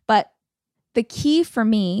happening. But the key for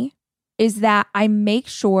me is that I make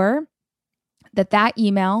sure that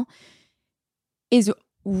email is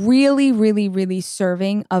really, really, really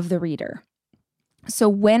serving of the reader. So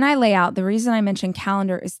when I lay out, the reason I mentioned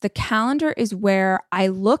calendar is the calendar is where I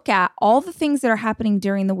look at all the things that are happening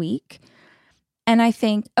during the week. And I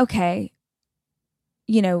think, okay,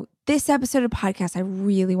 this episode of podcast, I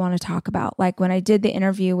really want to talk about. Like when I did the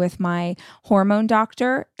interview with my hormone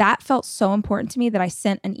doctor, that felt so important to me that I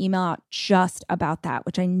sent an email out just about that,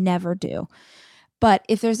 which I never do. But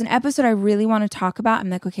if there's an episode I really want to talk about, I'm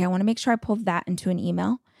like, okay, I want to make sure I pull that into an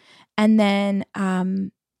email. And then,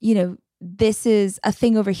 this is a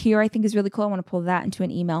thing over here I think is really cool. I want to pull that into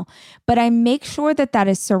an email. But I make sure that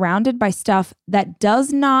is surrounded by stuff that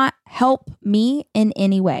does not help me in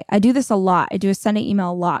any way. I do this a lot. I do a Sunday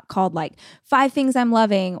email a lot called like 5 things I'm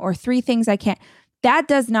loving or 3 things I can't. That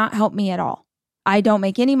does not help me at all. I don't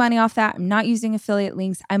make any money off that. I'm not using affiliate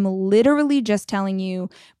links. I'm literally just telling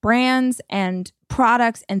you brands and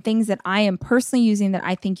products and things that I am personally using that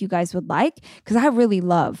I think you guys would like, because I really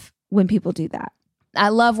love when people do that. I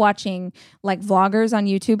love watching like vloggers on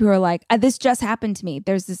YouTube who are like, this just happened to me.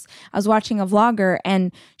 I was watching a vlogger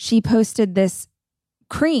and she posted this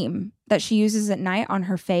cream that she uses at night on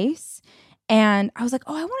her face. And I was like,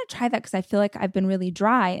 oh, I want to try that because I feel like I've been really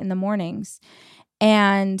dry in the mornings.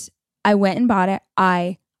 And I went and bought it.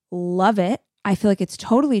 I love it. I feel like it's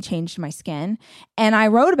totally changed my skin. And I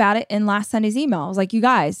wrote about it in last Sunday's email. I was like, you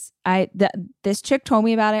guys, this chick told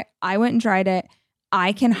me about it. I went and tried it.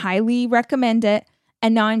 I can highly recommend it.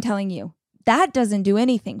 And now I'm telling you, that doesn't do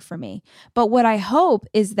anything for me. But what I hope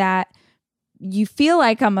is that you feel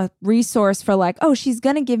like I'm a resource for like, oh, she's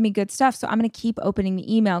going to give me good stuff. So I'm going to keep opening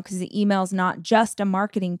the email, because the email is not just a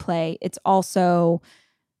marketing play. It's also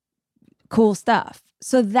cool stuff.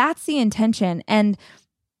 So that's the intention. And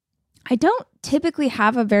I don't typically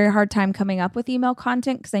have a very hard time coming up with email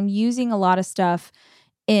content because I'm using a lot of stuff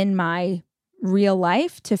in my real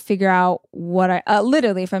life to figure out what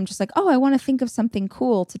literally, if I'm just like, oh, I want to think of something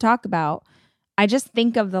cool to talk about, I just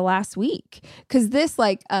think of the last week. Because this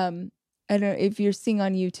I don't know if you're seeing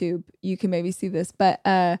on YouTube, you can maybe see this, but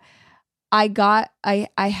I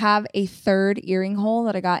have a third earring hole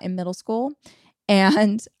that I got in middle school.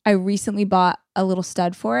 And I recently bought a little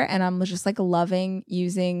stud for it, and I'm just like loving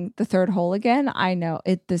using the third hole again. I know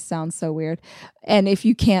this sounds so weird. And if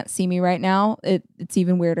you can't see me right now, it's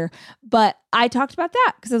even weirder. But I talked about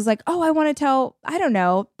that because I was like, oh, I want to tell, I don't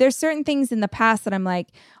know. There's certain things in the past that I'm like,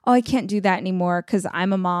 oh, I can't do that anymore because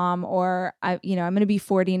I'm a mom, or I'm going to be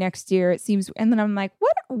 40 next year. It seems, and then I'm like,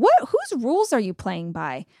 whose rules are you playing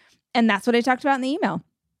by? And that's what I talked about in the email.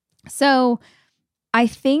 So I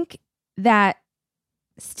think that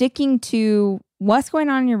sticking to what's going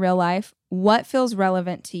on in your real life, what feels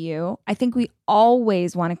relevant to you. I think we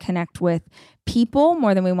always want to connect with people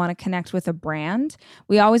more than we want to connect with a brand.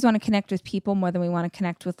 We always want to connect with people more than we want to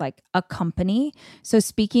connect with like a company. So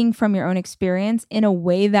speaking from your own experience in a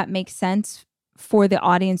way that makes sense for the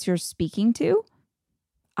audience you're speaking to,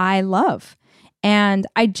 I love. And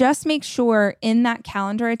I just make sure in that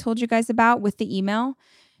calendar I told you guys about with the email,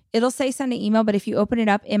 it'll say send an email, but if you open it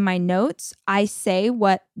up in my notes, I say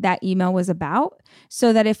what that email was about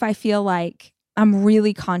so that if I feel like I'm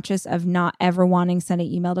really conscious of not ever wanting to send an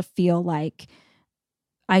email to feel like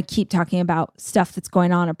I keep talking about stuff that's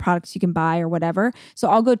going on or products you can buy or whatever. So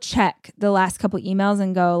I'll go check the last couple emails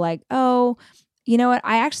and go like, oh, you know what?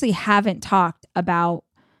 I actually haven't talked about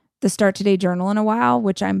the Start Today Journal in a while,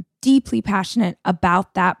 which I'm deeply passionate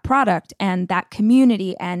about that product and that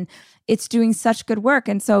community, and it's doing such good work.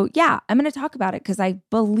 And so, yeah, I'm going to talk about it because I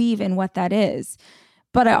believe in what that is.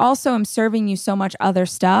 But I also am serving you so much other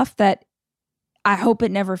stuff that I hope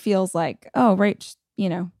it never feels like, oh, Rach,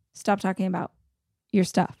 stop talking about your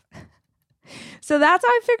stuff. So that's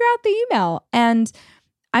how I figure out the email. And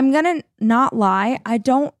I'm going to not lie. I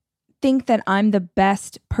don't think that I'm the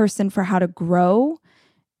best person for how to grow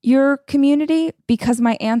your community because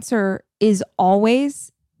my answer is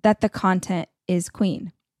always that the content is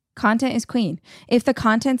queen. Content is queen. If the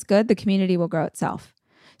content's good, the community will grow itself.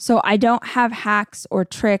 So I don't have hacks or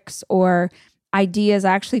tricks or ideas.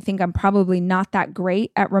 I actually think I'm probably not that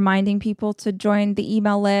great at reminding people to join the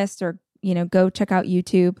email list or, go check out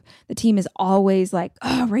YouTube. The team is always like,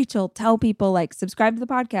 oh, Rachel, tell people like subscribe to the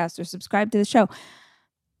podcast or subscribe to the show.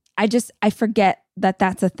 I forget that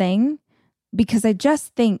that's a thing. Because I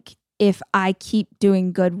just think if I keep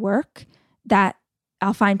doing good work, that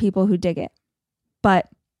I'll find people who dig it. But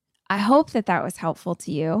I hope that was helpful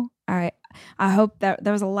to you. I hope that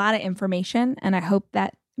there was a lot of information, and I hope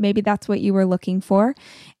that maybe that's what you were looking for.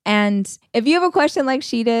 And if you have a question like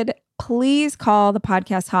she did, please call the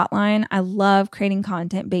podcast hotline. I love creating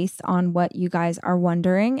content based on what you guys are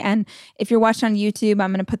wondering. And if you're watching on YouTube,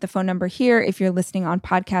 I'm going to put the phone number here. If you're listening on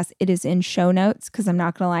podcast, it is in show notes because I'm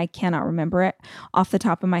not going to lie, I cannot remember it off the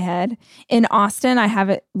top of my head. In Austin, I have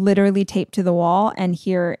it literally taped to the wall. And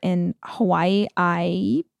here in Hawaii,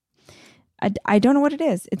 I don't know what it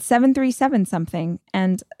is. It's 737 something.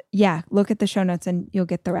 And yeah, look at the show notes and you'll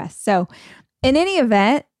get the rest. So in any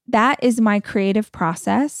event, that is my creative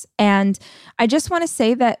process. And I just want to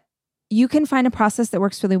say that you can find a process that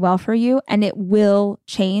works really well for you, and it will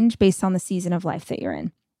change based on the season of life that you're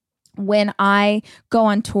in. When I go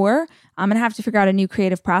on tour, I'm going to have to figure out a new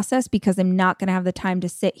creative process because I'm not going to have the time to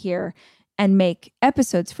sit here and make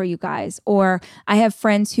episodes for you guys. Or I have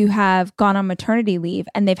friends who have gone on maternity leave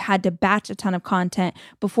and they've had to batch a ton of content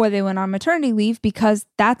before they went on maternity leave because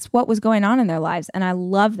that's what was going on in their lives. And I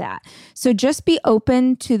love that. So just be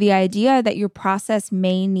open to the idea that your process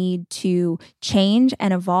may need to change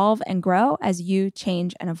and evolve and grow as you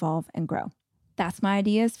change and evolve and grow. That's my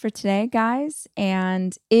ideas for today, guys.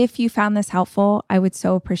 And if you found this helpful, I would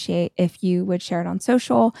so appreciate if you would share it on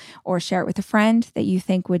social or share it with a friend that you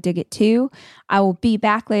think would dig it too. I will be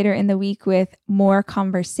back later in the week with more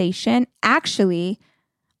conversation. Actually,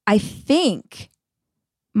 I think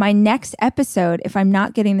my next episode, if I'm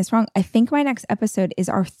not getting this wrong, I think my next episode is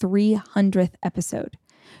our 300th episode.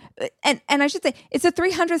 And I should say it's the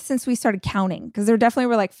 300th since we started counting, because there definitely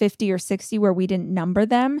were like 50 or 60 where we didn't number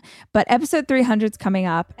them. But episode 300 is coming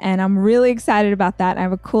up and I'm really excited about that. I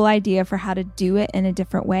have a cool idea for how to do it in a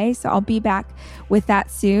different way. So I'll be back with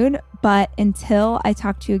that soon. But until I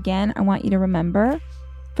talk to you again, I want you to remember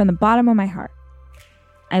from the bottom of my heart,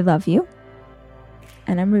 I love you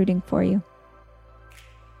and I'm rooting for you.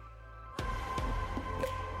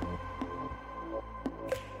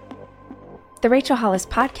 The Rachel Hollis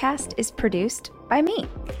Podcast is produced by me,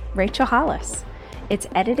 Rachel Hollis. It's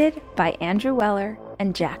edited by Andrew Weller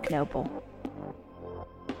and Jack Noble.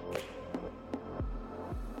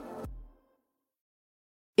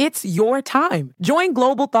 It's your time. Join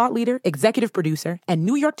global thought leader, executive producer, and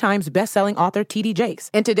New York Times bestselling author T.D. Jakes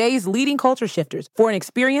and today's leading culture shifters for an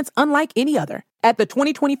experience unlike any other. At the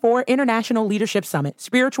 2024 International Leadership Summit,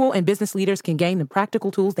 spiritual and business leaders can gain the practical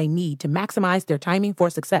tools they need to maximize their timing for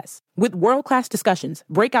success. With world-class discussions,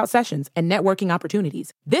 breakout sessions, and networking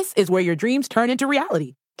opportunities, this is where your dreams turn into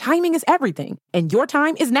reality. Timing is everything, and your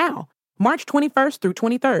time is now. March 21st through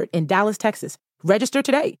 23rd in Dallas, Texas. Register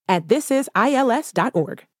today at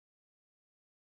thisisils.org.